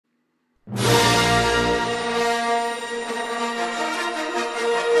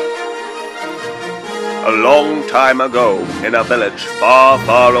A long time ago, in a village far,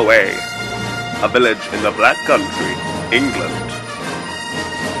 far away. A village in the Black Country, England.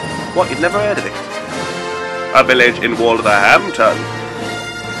 What, you've never heard of it? A village in Wolverhampton.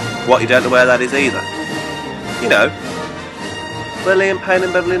 What, you don't know where that is either? You know, where Liam Payne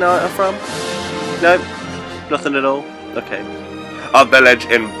and Beverly Knight are from? No? Nothing at all? Okay. A village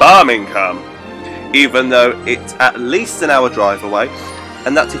in Birmingham. Even though it's at least an hour drive away,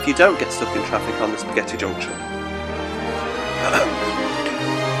 and that's if you don't get stuck in traffic on the Spaghetti Junction.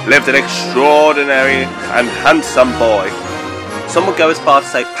 Lived an extraordinary and handsome boy. Some would go as far to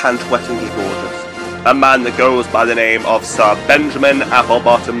say pant-wettingly gorgeous. A man that goes by the name of Sir Benjamin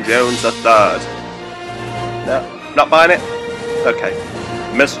Applebottom Jones III. No, not buying it? Okay.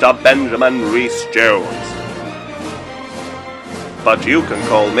 Mr. Benjamin Rhys Jones. But you can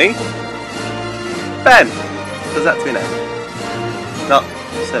call me Ben, because that's my name. Not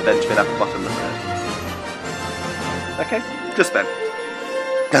Sir Benjamin Applebottom III. Okay, just Ben.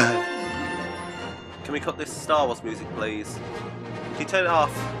 Can we cut this Star Wars music, please? Can you turn it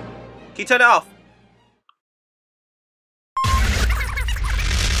off? Can you turn it off?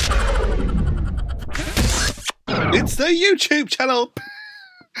 It's the YouTube channel!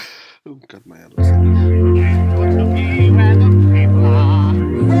 Oh god, my hand was...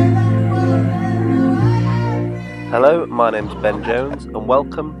 Hello, my name's Ben Jones, and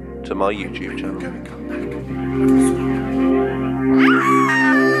welcome to my YouTube channel.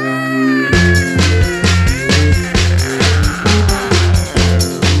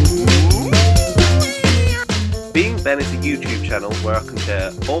 Being Ben is a YouTube channel where I can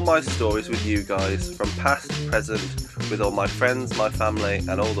share all my stories with you guys, from past, present, with all my friends, my family,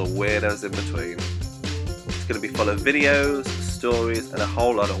 and all the weirdos in between. It's going to be full of videos, stories, and a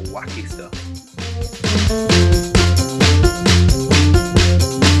whole lot of wacky stuff.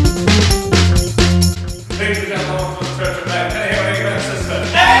 Ladies and gentlemen, welcome to the Church of Ben. Amen, sister.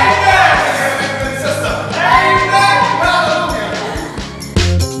 Amen, sister. Amen, hallelujah.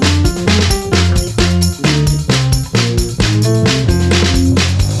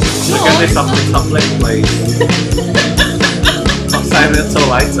 Look at this off the top left, please. I'll save it until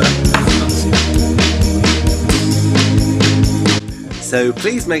later. So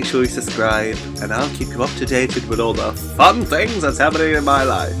please make sure you subscribe, and I'll keep you up to date with all the fun things that's happening in my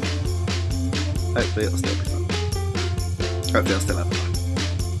life. Hopefully it'll still be fun. Hopefully I'll still have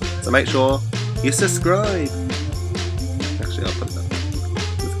fun. So make sure you subscribe. Actually, I'll put it up.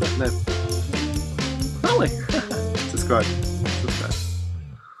 No. Probably. Subscribe.